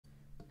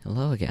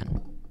Hello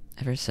again.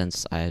 Ever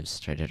since I've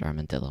started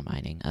Armadillo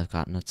Mining, I've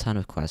gotten a ton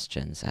of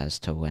questions as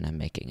to when I'm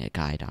making a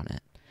guide on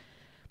it.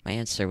 My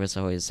answer was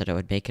always that I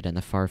would make it in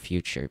the far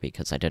future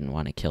because I didn't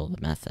want to kill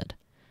the method.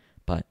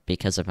 But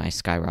because of my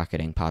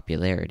skyrocketing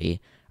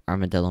popularity,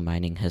 Armadillo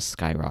Mining has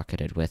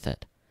skyrocketed with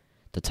it.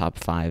 The top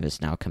 5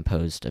 is now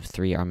composed of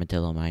 3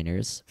 Armadillo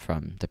miners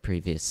from the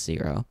previous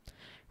 0.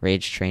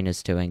 RageTrain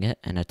is doing it,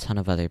 and a ton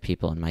of other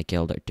people in my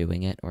guild are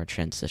doing it or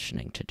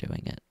transitioning to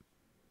doing it.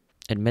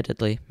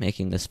 Admittedly,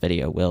 making this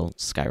video will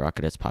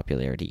skyrocket its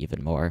popularity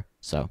even more,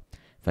 so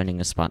finding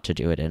a spot to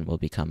do it in will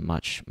become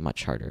much,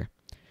 much harder.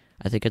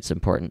 I think it's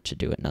important to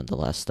do it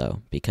nonetheless,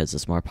 though, because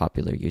as more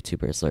popular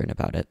YouTubers learn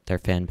about it, their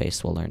fan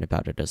base will learn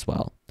about it as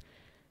well.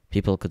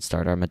 People could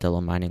start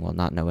Armadillo Mining while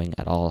not knowing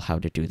at all how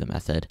to do the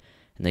method,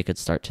 and they could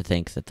start to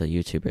think that the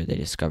YouTuber they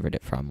discovered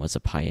it from was a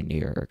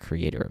pioneer or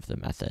creator of the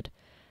method.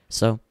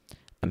 So,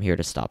 I'm here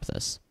to stop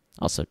this.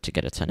 Also, to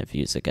get a ton of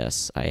views, I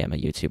guess. I am a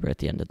YouTuber at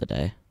the end of the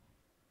day.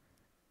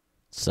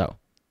 So,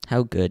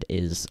 how good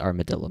is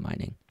Armadillo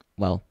Mining?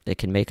 Well, it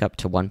can make up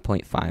to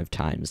 1.5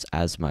 times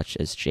as much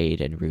as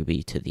Jade and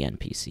Ruby to the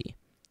NPC.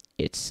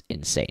 It's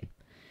insane.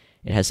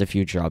 It has a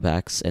few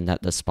drawbacks in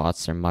that the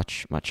spots are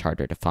much, much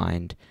harder to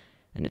find,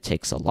 and it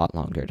takes a lot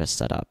longer to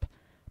set up.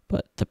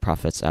 But the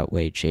profits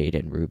outweigh Jade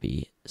and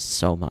Ruby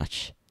so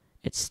much,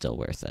 it's still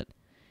worth it.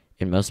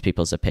 In most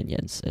people's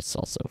opinions, it's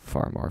also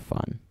far more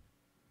fun.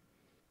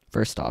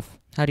 First off,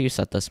 how do you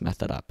set this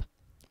method up?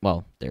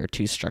 Well, there are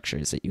 2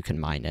 structures that you can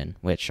mine in,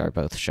 which are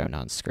both shown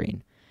on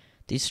screen.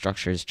 These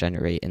structures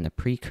generate in the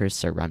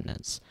precursor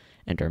remnants,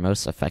 and are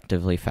most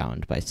effectively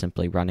found by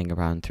simply running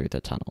around through the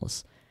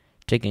tunnels.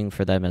 Digging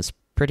for them is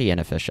pretty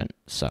inefficient,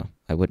 so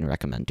I wouldn't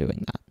recommend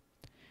doing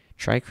that.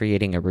 Try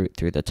creating a route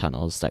through the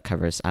tunnels that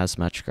covers as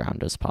much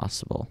ground as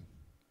possible.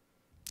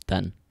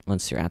 Then,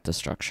 once you're at the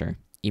structure,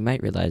 you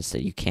might realize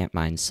that you can't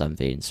mine some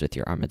veins with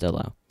your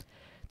armadillo.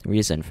 The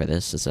reason for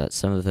this is that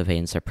some of the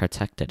veins are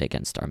protected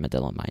against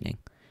armadillo mining.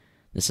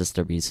 This is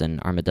the reason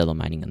armadillo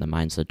mining in the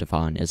mines of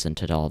Devon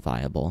isn't at all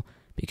viable,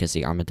 because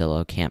the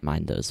armadillo can't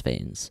mine those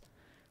veins.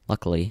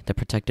 Luckily, the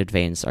protected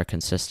veins are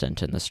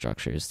consistent in the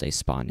structures they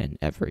spawn in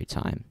every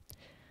time.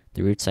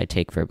 The routes I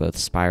take for both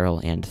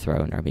Spiral and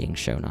Throne are being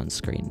shown on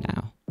screen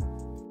now.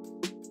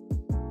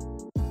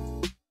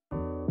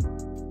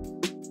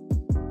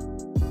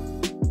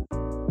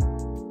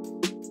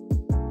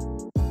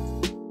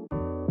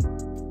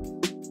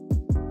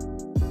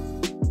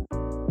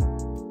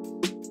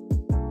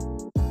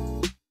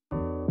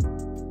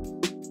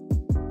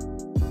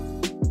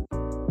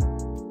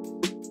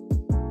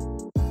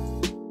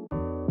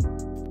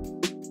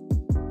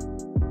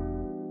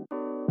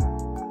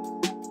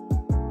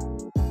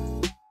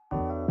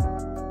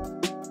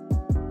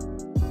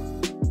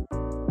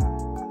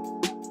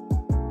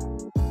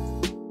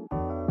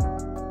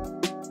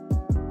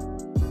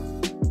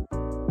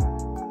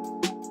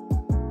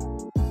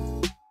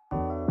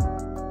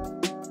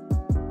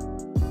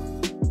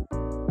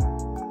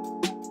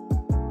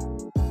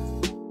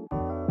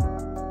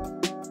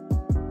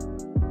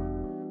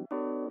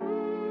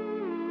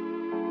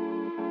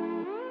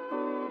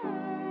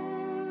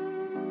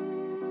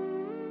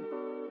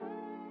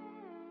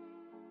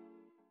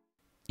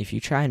 If you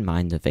try and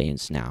mine the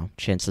veins now,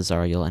 chances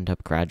are you'll end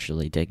up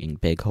gradually digging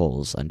big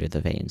holes under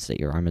the veins that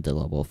your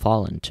armadillo will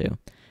fall into,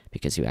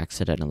 because you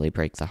accidentally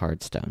break the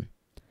hardstone.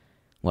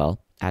 Well,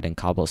 adding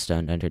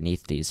cobblestone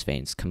underneath these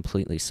veins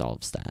completely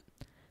solves that.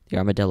 The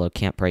armadillo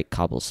can't break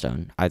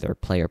cobblestone, either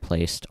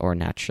player-placed or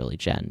naturally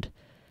genned.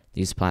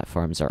 These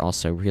platforms are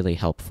also really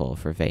helpful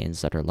for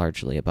veins that are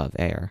largely above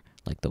air,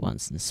 like the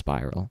ones in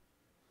Spiral.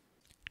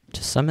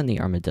 To summon the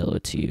armadillo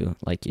to you,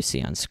 like you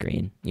see on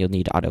screen, you'll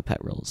need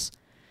auto-pet rules.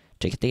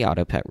 To get the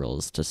auto-pet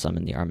rules to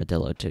summon the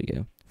armadillo to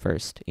you,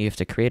 first, you have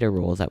to create a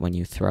rule that when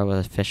you throw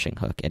a fishing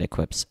hook, it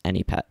equips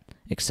any pet,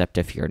 except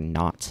if you're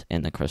not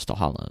in the Crystal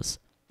Hollows.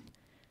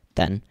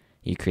 Then,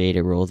 you create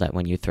a rule that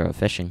when you throw a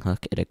fishing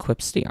hook, it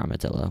equips the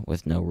armadillo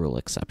with no rule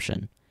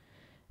exception.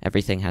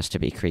 Everything has to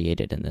be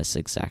created in this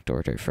exact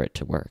order for it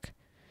to work.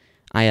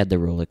 I add the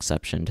rule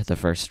exception to the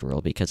first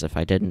rule because if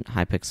I didn't,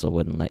 Hypixel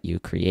wouldn't let you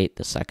create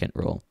the second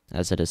rule,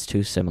 as it is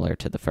too similar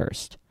to the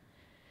first.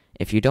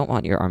 If you don't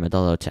want your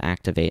armadillo to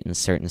activate in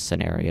certain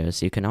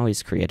scenarios, you can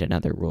always create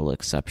another rule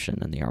exception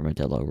in the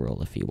armadillo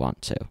rule if you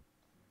want to.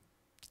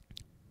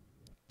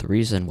 The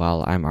reason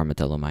while I'm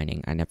armadillo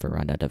mining I never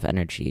run out of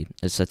energy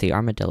is that the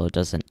armadillo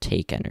doesn't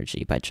take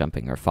energy by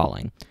jumping or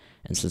falling,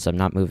 and since I'm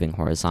not moving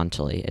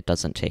horizontally, it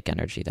doesn't take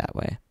energy that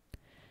way.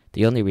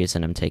 The only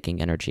reason I'm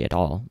taking energy at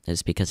all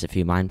is because if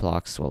you mine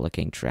blocks while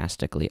looking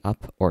drastically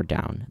up or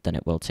down, then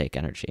it will take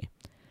energy.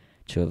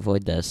 To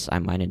avoid this, I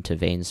mine into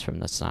veins from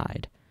the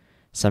side.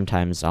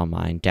 Sometimes I'll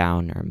mine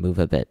down or move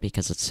a bit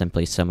because it's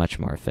simply so much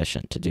more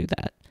efficient to do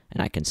that,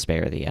 and I can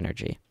spare the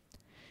energy.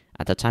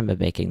 At the time of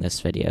making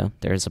this video,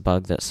 there is a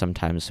bug that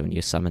sometimes when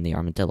you summon the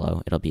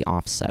armadillo, it'll be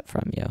offset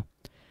from you.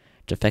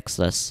 To fix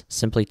this,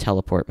 simply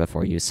teleport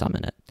before you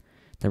summon it.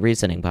 The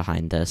reasoning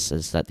behind this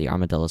is that the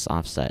armadillo's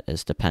offset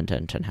is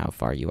dependent on how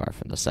far you are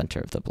from the center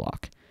of the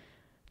block.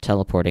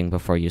 Teleporting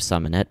before you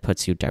summon it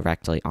puts you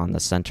directly on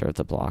the center of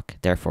the block,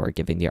 therefore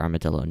giving the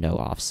armadillo no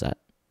offset.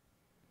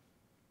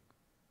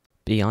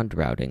 Beyond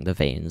routing the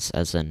veins,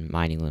 as in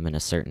mining them in a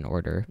certain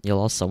order, you'll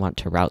also want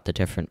to route the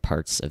different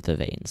parts of the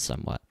veins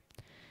somewhat.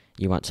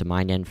 You want to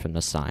mine in from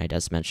the side,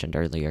 as mentioned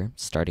earlier,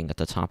 starting at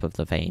the top of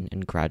the vein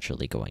and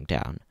gradually going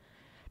down.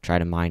 Try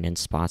to mine in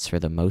spots where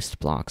the most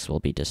blocks will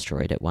be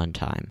destroyed at one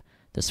time.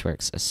 This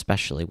works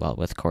especially well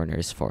with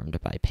corners formed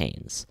by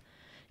panes.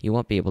 You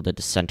won't be able to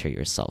decenter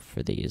yourself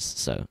for these,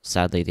 so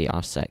sadly the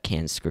offset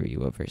can screw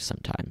you over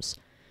sometimes.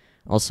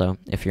 Also,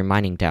 if you're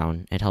mining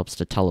down, it helps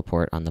to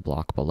teleport on the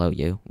block below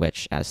you,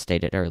 which, as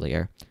stated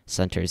earlier,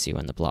 centers you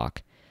in the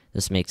block.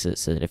 This makes it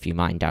so that if you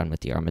mine down with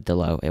the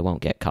armadillo, it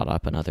won't get caught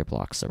up in other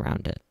blocks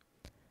around it.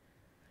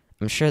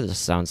 I'm sure this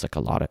sounds like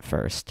a lot at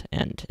first,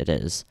 and it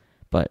is,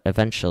 but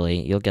eventually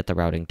you'll get the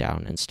routing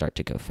down and start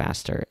to go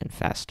faster and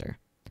faster.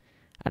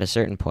 At a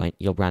certain point,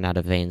 you'll run out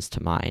of veins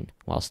to mine,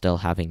 while still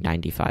having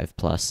 95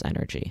 plus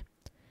energy.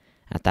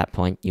 At that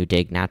point, you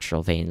dig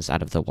natural veins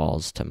out of the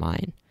walls to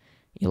mine.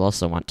 You'll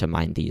also want to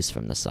mine these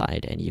from the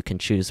side, and you can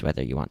choose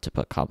whether you want to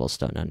put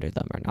cobblestone under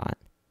them or not.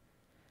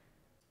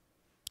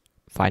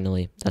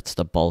 Finally, that's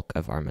the bulk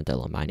of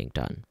armadillo mining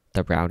done.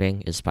 The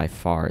routing is by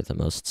far the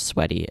most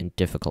sweaty and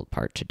difficult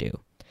part to do.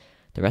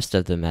 The rest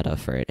of the meta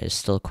for it is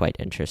still quite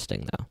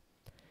interesting, though.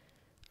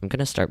 I'm going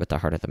to start with the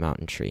heart of the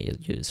mountain tree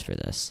you'll use for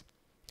this.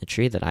 The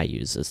tree that I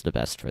use is the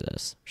best for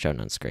this, shown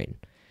on screen.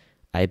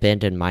 I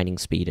abandoned mining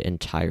speed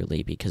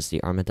entirely because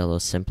the armadillo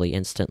simply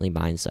instantly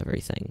mines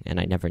everything, and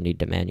I never need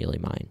to manually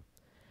mine.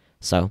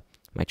 So,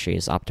 my tree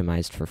is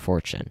optimized for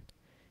fortune.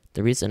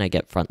 The reason I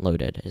get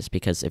front-loaded is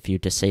because if you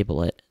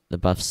disable it, the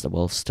buffs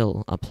will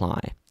still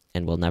apply,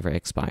 and will never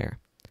expire.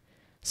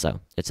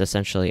 So, it's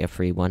essentially a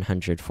free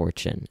 100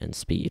 fortune and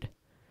speed.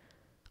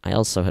 I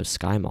also have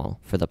Sky Mall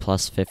for the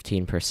plus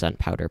 15%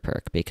 powder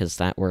perk, because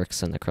that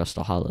works in the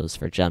Crystal Hollows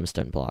for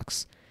gemstone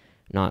blocks,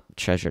 not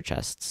treasure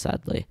chests,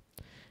 sadly.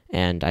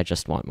 And I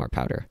just want more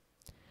powder.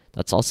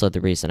 That's also the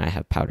reason I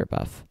have powder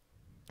buff.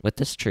 With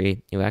this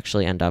tree, you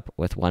actually end up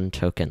with 1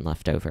 token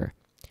left over.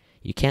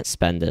 You can't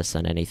spend this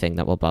on anything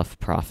that will buff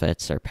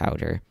profits or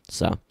powder,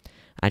 so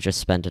I just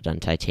spend it on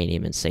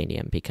titanium and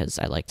sanium because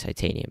I like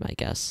titanium, I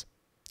guess.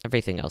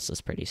 Everything else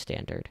is pretty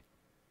standard.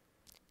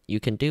 You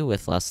can do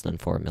with less than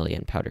 4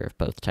 million powder of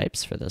both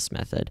types for this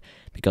method,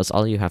 because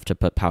all you have to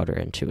put powder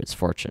into is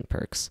fortune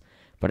perks.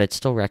 But I'd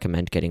still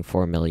recommend getting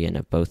 4 million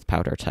of both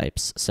powder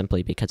types,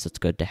 simply because it's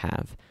good to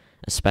have.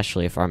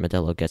 Especially if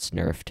Armadillo gets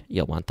nerfed,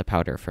 you'll want the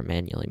powder for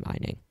manually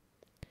mining.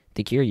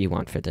 The gear you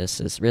want for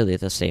this is really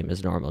the same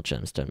as normal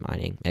gemstone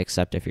mining,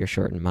 except if you're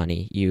short in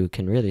money, you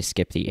can really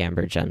skip the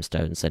amber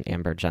gemstones and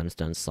amber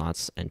gemstone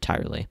slots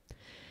entirely.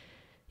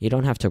 You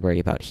don't have to worry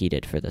about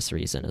heated for this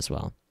reason as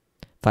well.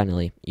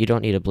 Finally, you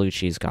don't need a blue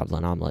cheese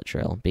goblin omelet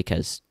drill,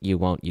 because you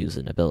won't use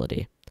an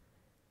ability.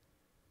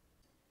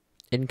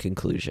 In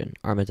conclusion,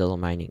 armadillo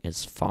mining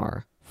is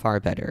far, far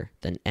better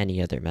than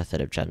any other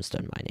method of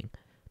gemstone mining,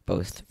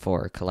 both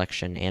for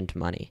collection and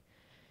money.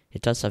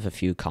 It does have a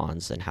few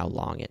cons in how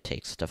long it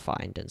takes to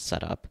find and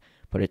set up,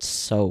 but it's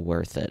so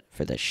worth it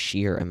for the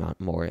sheer amount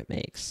more it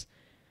makes.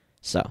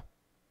 So,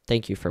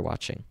 thank you for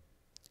watching,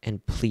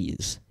 and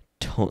please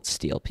don't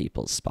steal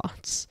people's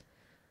spots.